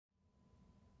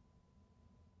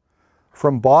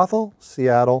From Bothell,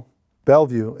 Seattle,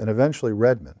 Bellevue, and eventually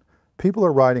Redmond, people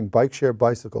are riding bike-share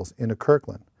bicycles into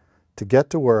Kirkland to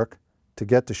get to work, to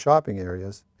get to shopping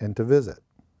areas, and to visit.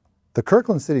 The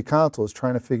Kirkland City Council is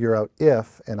trying to figure out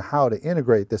if and how to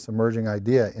integrate this emerging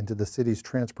idea into the city's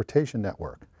transportation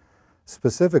network.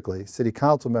 Specifically, City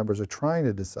Council members are trying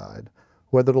to decide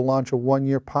whether to launch a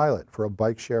one-year pilot for a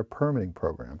bike-share permitting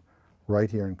program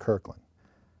right here in Kirkland.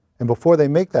 And before they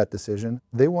make that decision,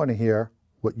 they want to hear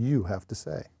what you have to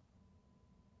say.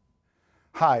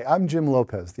 Hi, I'm Jim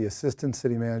Lopez, the Assistant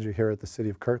City Manager here at the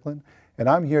City of Kirkland, and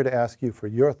I'm here to ask you for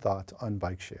your thoughts on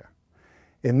bike-share.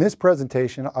 In this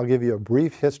presentation, I'll give you a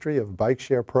brief history of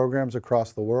bike-share programs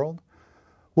across the world.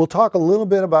 We'll talk a little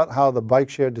bit about how the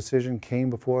bike-share decision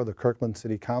came before the Kirkland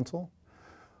City Council.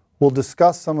 We'll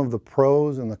discuss some of the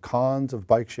pros and the cons of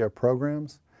bike-share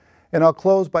programs. And I'll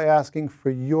close by asking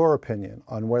for your opinion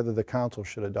on whether the Council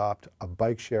should adopt a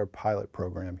bike-share pilot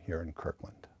program here in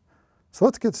Kirkland. So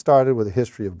let's get started with a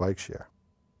history of bike-share.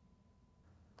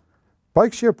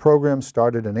 Bike-share programs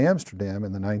started in Amsterdam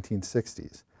in the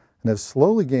 1960s and have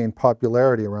slowly gained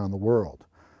popularity around the world.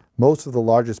 Most of the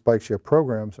largest bike-share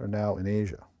programs are now in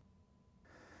Asia.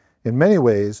 In many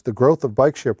ways, the growth of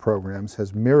bike-share programs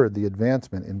has mirrored the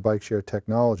advancement in bike-share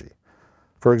technology.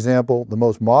 For example, the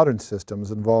most modern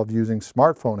systems involve using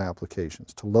smartphone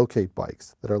applications to locate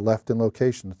bikes that are left in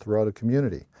locations throughout a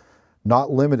community,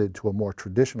 not limited to a more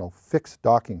traditional fixed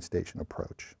docking station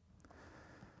approach.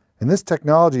 And this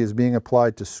technology is being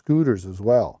applied to scooters as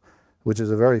well, which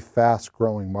is a very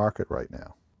fast-growing market right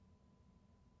now.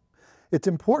 It's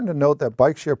important to note that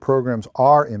bike-share programs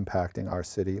are impacting our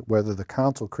city, whether the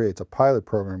Council creates a pilot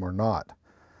program or not.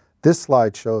 This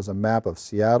slide shows a map of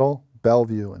Seattle,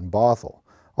 Bellevue, and Bothell,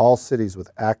 all cities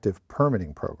with active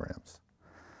permitting programs.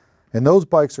 And those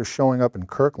bikes are showing up in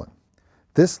Kirkland.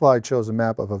 This slide shows a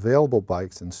map of available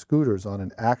bikes and scooters on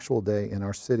an actual day in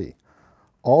our city.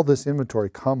 All this inventory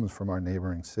comes from our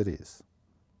neighboring cities.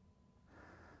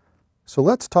 So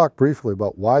let's talk briefly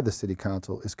about why the City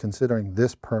Council is considering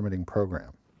this permitting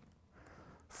program.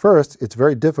 First, it's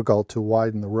very difficult to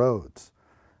widen the roads.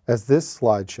 As this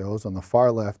slide shows, on the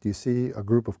far left, you see a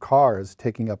group of cars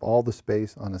taking up all the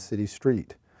space on a city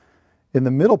street. In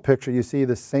the middle picture, you see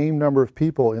the same number of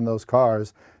people in those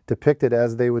cars depicted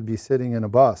as they would be sitting in a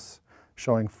bus,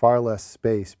 showing far less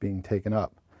space being taken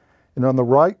up. And on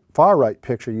the far right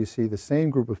picture, you see the same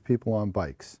group of people on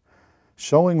bikes,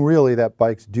 showing really that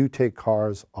bikes do take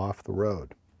cars off the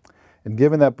road. And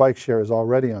given that bike share is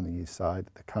already on the east side,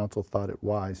 the Council thought it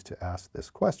wise to ask this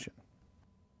question.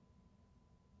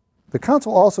 The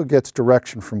Council also gets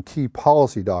direction from key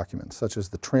policy documents, such as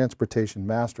the Transportation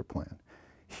Master Plan.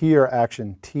 Here,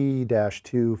 Action T-2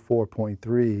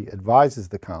 4.3 advises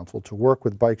the Council to work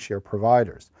with bike share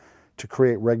providers to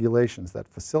create regulations that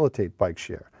facilitate bike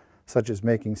share, such as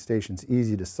making stations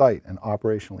easy to site and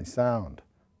operationally sound.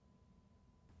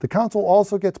 The Council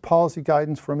also gets policy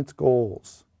guidance from its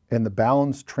goals, and the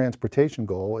Balanced Transportation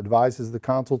Goal advises the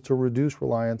Council to reduce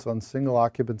reliance on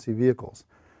single-occupancy vehicles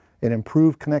and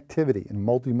improve connectivity and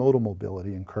multimodal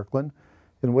mobility in Kirkland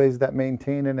in ways that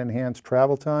maintain and enhance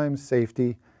travel time,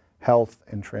 safety, health,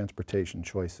 and transportation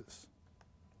choices.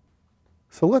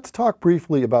 So let's talk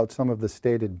briefly about some of the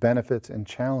stated benefits and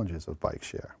challenges of bike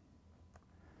share.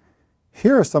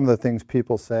 Here are some of the things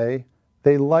people say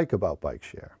they like about bike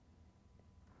share.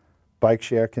 Bike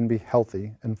share can be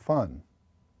healthy and fun.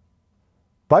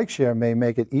 Bike share may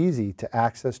make it easy to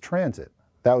access transit.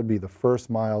 That would be the first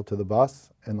mile to the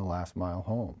bus and the last mile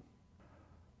home.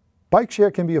 Bike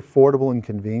share can be affordable and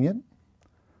convenient.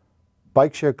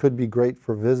 Bike share could be great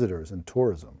for visitors and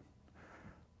tourism.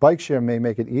 Bike share may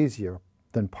make it easier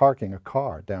than parking a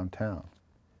car downtown.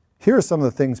 Here are some of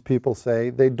the things people say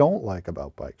they don't like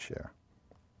about bike share.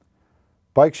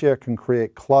 Bike share can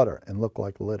create clutter and look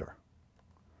like litter.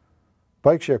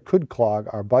 Bike share could clog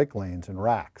our bike lanes and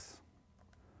racks.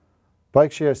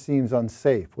 Bike share seems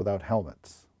unsafe without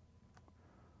helmets.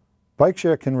 Bike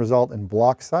share can result in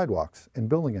blocked sidewalks and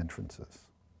building entrances.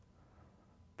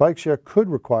 Bike share could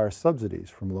require subsidies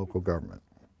from local government.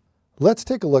 Let's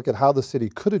take a look at how the city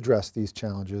could address these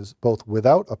challenges both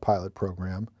without a pilot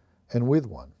program and with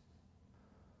one.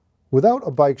 Without a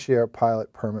bike share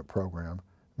pilot permit program,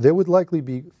 there would likely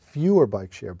be fewer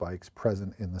bike share bikes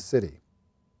present in the city.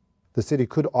 The city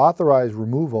could authorize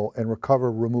removal and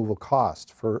recover removal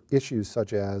costs for issues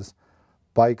such as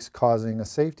bikes causing a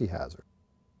safety hazard,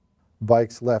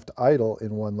 bikes left idle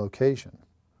in one location,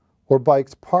 or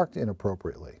bikes parked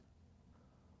inappropriately.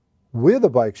 With a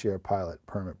bike share pilot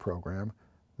permit program,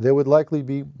 there would likely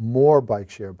be more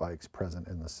bike share bikes present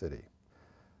in the city.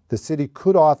 The city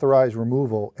could authorize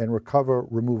removal and recover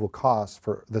removal costs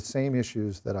for the same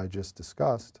issues that I just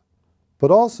discussed. But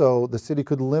also, the city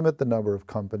could limit the number of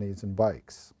companies and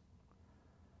bikes,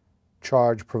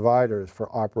 charge providers for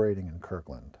operating in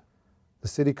Kirkland. The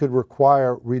city could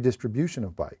require redistribution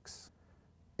of bikes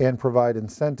and provide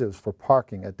incentives for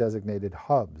parking at designated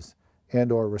hubs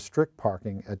and/or restrict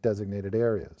parking at designated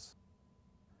areas.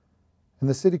 And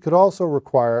the city could also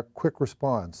require quick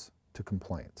response to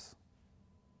complaints.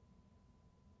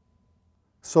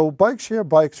 So bike share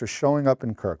bikes are showing up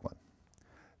in Kirkland.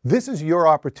 This is your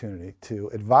opportunity to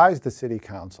advise the City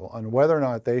Council on whether or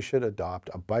not they should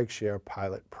adopt a bike share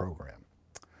pilot program.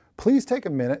 Please take a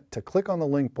minute to click on the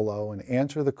link below and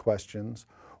answer the questions,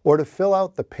 or to fill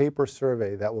out the paper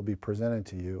survey that will be presented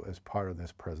to you as part of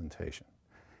this presentation.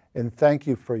 And thank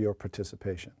you for your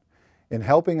participation. In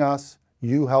helping us,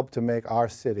 you help to make our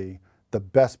city the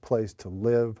best place to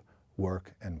live,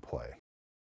 work, and play.